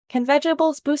Can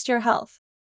vegetables boost your health?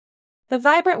 The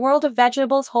vibrant world of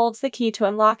vegetables holds the key to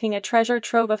unlocking a treasure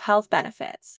trove of health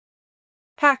benefits.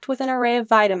 Packed with an array of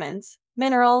vitamins,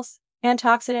 minerals,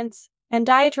 antioxidants, and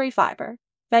dietary fiber,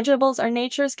 vegetables are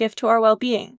nature's gift to our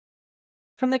well-being.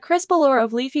 From the crisp allure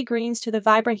of leafy greens to the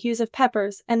vibrant hues of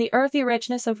peppers and the earthy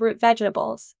richness of root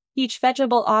vegetables, each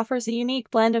vegetable offers a unique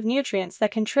blend of nutrients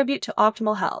that contribute to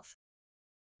optimal health.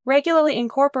 Regularly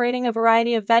incorporating a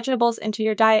variety of vegetables into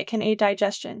your diet can aid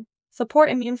digestion,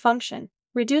 support immune function,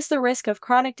 reduce the risk of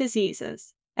chronic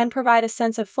diseases, and provide a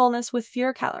sense of fullness with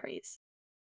fewer calories.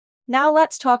 Now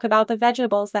let's talk about the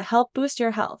vegetables that help boost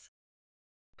your health.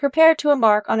 Prepare to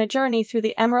embark on a journey through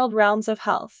the emerald realms of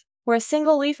health, where a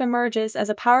single leaf emerges as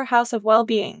a powerhouse of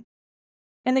well-being.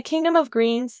 In the kingdom of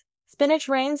greens, spinach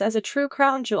reigns as a true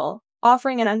crown jewel,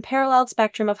 offering an unparalleled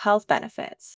spectrum of health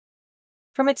benefits.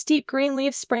 From its deep green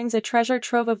leaves springs a treasure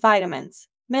trove of vitamins,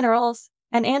 minerals,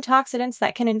 and antioxidants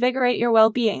that can invigorate your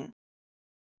well-being.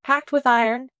 Packed with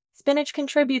iron, spinach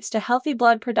contributes to healthy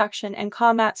blood production and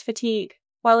combats fatigue,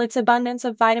 while its abundance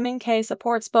of vitamin K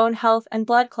supports bone health and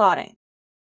blood clotting.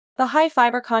 The high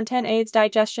fiber content aids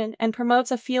digestion and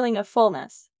promotes a feeling of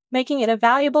fullness, making it a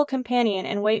valuable companion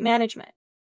in weight management.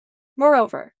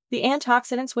 Moreover, the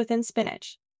antioxidants within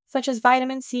spinach, such as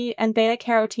vitamin C and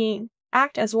beta-carotene,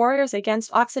 act as warriors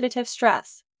against oxidative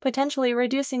stress, potentially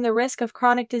reducing the risk of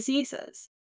chronic diseases.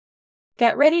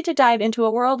 Get ready to dive into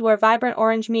a world where vibrant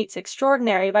orange meets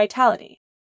extraordinary vitality.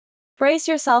 Brace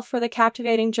yourself for the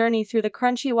captivating journey through the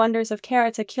crunchy wonders of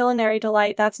carrots, a culinary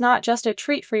delight that's not just a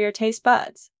treat for your taste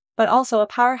buds, but also a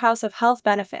powerhouse of health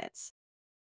benefits.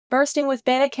 Bursting with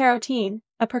beta-carotene,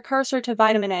 a precursor to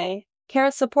vitamin A,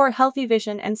 carrots support healthy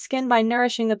vision and skin by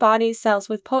nourishing the body's cells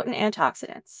with potent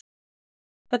antioxidants.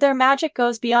 But their magic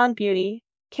goes beyond beauty.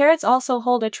 Carrots also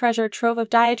hold a treasure trove of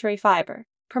dietary fiber,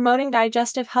 promoting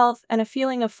digestive health and a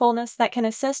feeling of fullness that can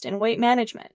assist in weight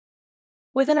management.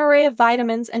 With an array of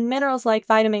vitamins and minerals like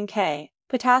vitamin K,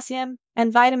 potassium,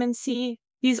 and vitamin C,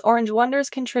 these orange wonders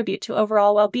contribute to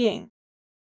overall well-being.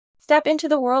 Step into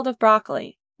the world of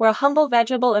broccoli, where a humble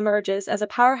vegetable emerges as a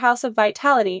powerhouse of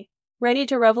vitality, ready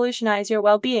to revolutionize your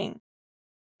well-being.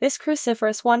 This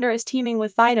cruciferous wonder is teeming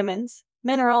with vitamins,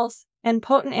 minerals, and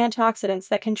potent antioxidants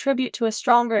that contribute to a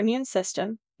stronger immune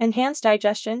system, enhanced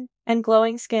digestion, and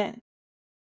glowing skin.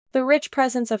 The rich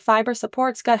presence of fiber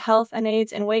supports gut health and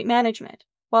aids in weight management,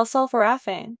 while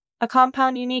sulforaphane, a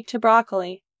compound unique to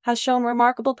broccoli, has shown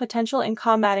remarkable potential in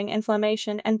combating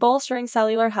inflammation and bolstering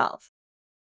cellular health.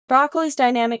 Broccoli's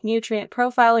dynamic nutrient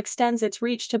profile extends its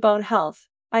reach to bone health,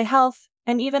 eye health,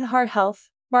 and even heart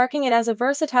health, marking it as a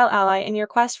versatile ally in your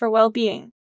quest for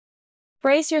well-being.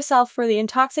 Brace yourself for the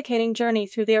intoxicating journey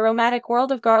through the aromatic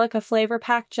world of garlic, a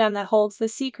flavor-packed gem that holds the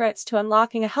secrets to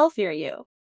unlocking a healthier you.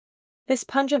 This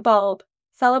pungent bulb,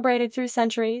 celebrated through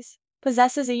centuries,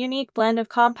 possesses a unique blend of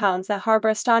compounds that harbor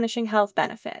astonishing health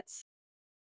benefits.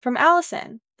 From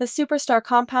allicin, the superstar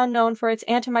compound known for its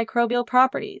antimicrobial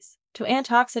properties, to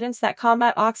antioxidants that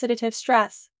combat oxidative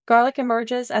stress, garlic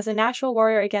emerges as a natural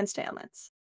warrior against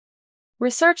ailments.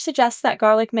 Research suggests that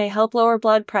garlic may help lower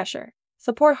blood pressure,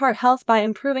 support heart health by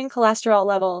improving cholesterol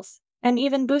levels, and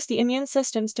even boost the immune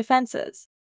system's defenses.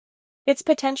 Its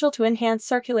potential to enhance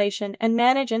circulation and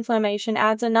manage inflammation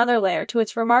adds another layer to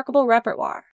its remarkable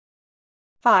repertoire.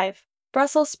 5.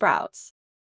 Brussels sprouts.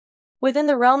 Within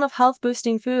the realm of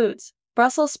health-boosting foods,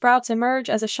 Brussels sprouts emerge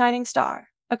as a shining star,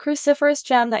 a cruciferous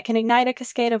gem that can ignite a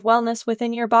cascade of wellness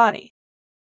within your body.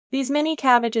 These mini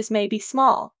cabbages may be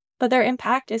small, but their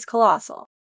impact is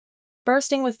colossal.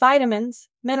 Bursting with vitamins,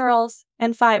 minerals,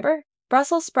 and fiber,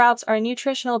 Brussels sprouts are a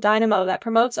nutritional dynamo that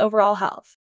promotes overall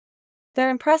health. Their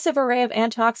impressive array of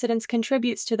antioxidants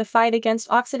contributes to the fight against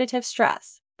oxidative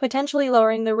stress, potentially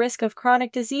lowering the risk of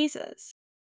chronic diseases.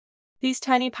 These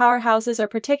tiny powerhouses are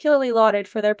particularly lauded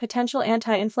for their potential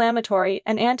anti-inflammatory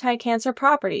and anti-cancer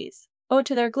properties, owed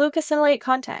to their glucosinolate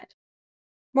content.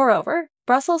 Moreover,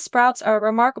 Brussels sprouts are a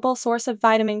remarkable source of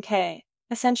vitamin K,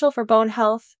 essential for bone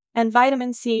health, and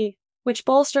vitamin C, which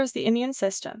bolsters the immune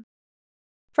system.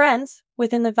 Friends,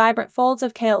 within the vibrant folds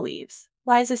of kale leaves,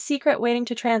 lies a secret waiting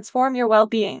to transform your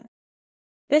well-being.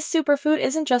 This superfood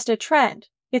isn't just a trend,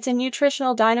 it's a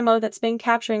nutritional dynamo that's been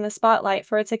capturing the spotlight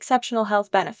for its exceptional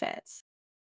health benefits.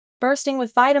 Bursting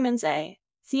with vitamins A,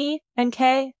 C, and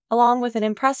K, along with an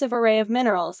impressive array of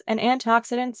minerals and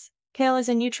antioxidants, kale is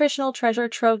a nutritional treasure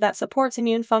trove that supports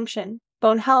immune function,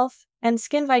 bone health, and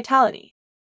skin vitality.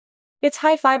 Its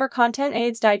high fiber content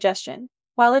aids digestion,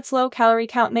 while its low calorie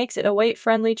count makes it a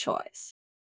weight-friendly choice.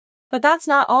 But that's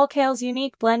not all. Kale's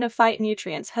unique blend of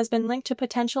phytonutrients has been linked to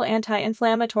potential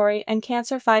anti-inflammatory and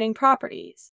cancer-fighting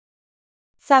properties.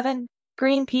 7.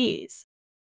 Green peas.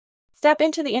 Step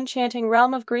into the enchanting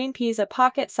realm of green peas, a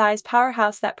pocket-sized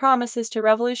powerhouse that promises to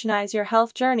revolutionize your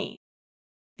health journey.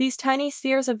 These tiny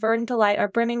spheres of verdant delight are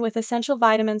brimming with essential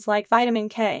vitamins like vitamin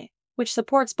K, which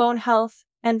supports bone health,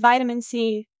 and vitamin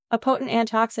C, a potent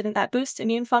antioxidant that boosts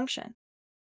immune function.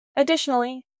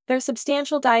 Additionally, their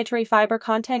substantial dietary fiber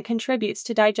content contributes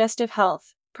to digestive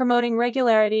health, promoting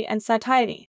regularity and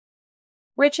satiety.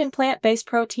 Rich in plant-based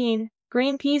protein,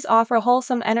 green peas offer a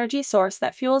wholesome energy source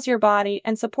that fuels your body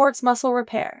and supports muscle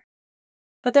repair.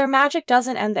 But their magic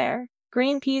doesn't end there.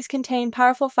 Green peas contain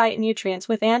powerful phytonutrients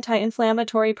with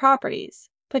anti-inflammatory properties,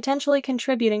 potentially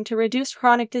contributing to reduced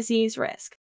chronic disease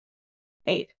risk.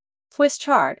 8. Swiss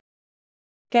chard.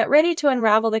 Get ready to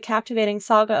unravel the captivating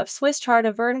saga of Swiss chard,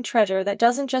 a verdant treasure that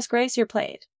doesn't just grace your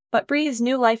plate, but breathes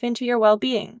new life into your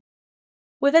well-being.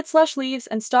 With its lush leaves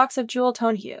and stalks of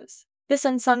jewel-tone hues, this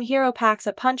unsung hero packs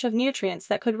a punch of nutrients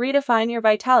that could redefine your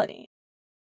vitality.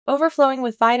 Overflowing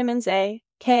with vitamins A,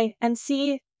 K, and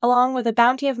C, along with a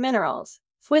bounty of minerals,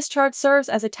 Swiss chard serves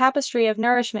as a tapestry of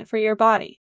nourishment for your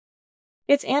body.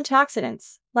 Its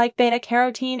antioxidants, like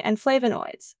beta-carotene and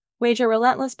flavonoids, wage a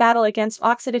relentless battle against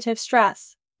oxidative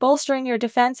stress, bolstering your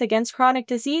defense against chronic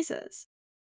diseases.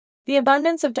 The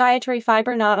abundance of dietary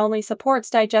fiber not only supports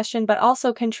digestion but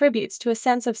also contributes to a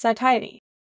sense of satiety.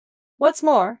 What's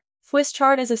more, Swiss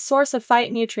chard is a source of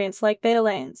phytonutrients like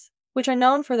betalains, which are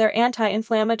known for their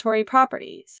anti-inflammatory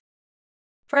properties.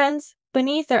 Friends,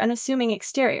 beneath their unassuming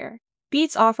exterior,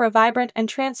 beets offer a vibrant and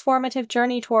transformative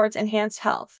journey towards enhanced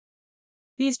health.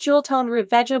 These jewel-toned root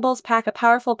vegetables pack a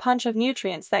powerful punch of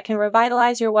nutrients that can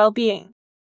revitalize your well-being.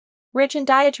 Rich in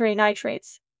dietary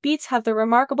nitrates, beets have the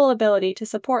remarkable ability to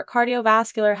support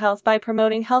cardiovascular health by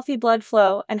promoting healthy blood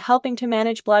flow and helping to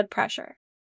manage blood pressure.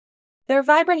 Their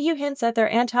vibrant hue hints at their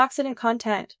antioxidant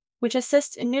content, which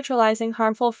assists in neutralizing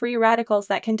harmful free radicals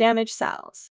that can damage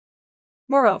cells.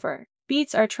 Moreover,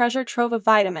 beets are a treasure trove of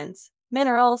vitamins,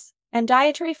 minerals, and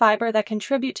dietary fiber that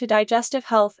contribute to digestive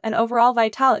health and overall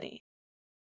vitality.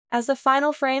 As the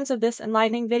final frames of this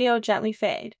enlightening video gently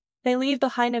fade, they leave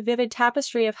behind a vivid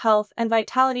tapestry of health and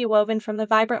vitality woven from the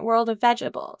vibrant world of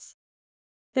vegetables.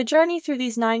 The journey through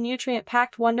these 9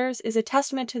 nutrient-packed wonders is a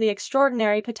testament to the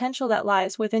extraordinary potential that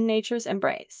lies within nature's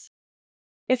embrace.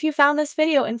 If you found this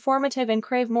video informative and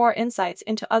crave more insights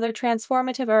into other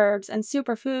transformative herbs and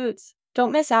superfoods,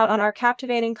 don't miss out on our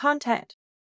captivating content.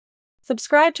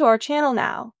 Subscribe to our channel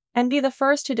now, and be the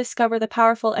first to discover the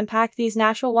powerful impact these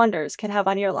natural wonders can have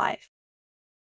on your life.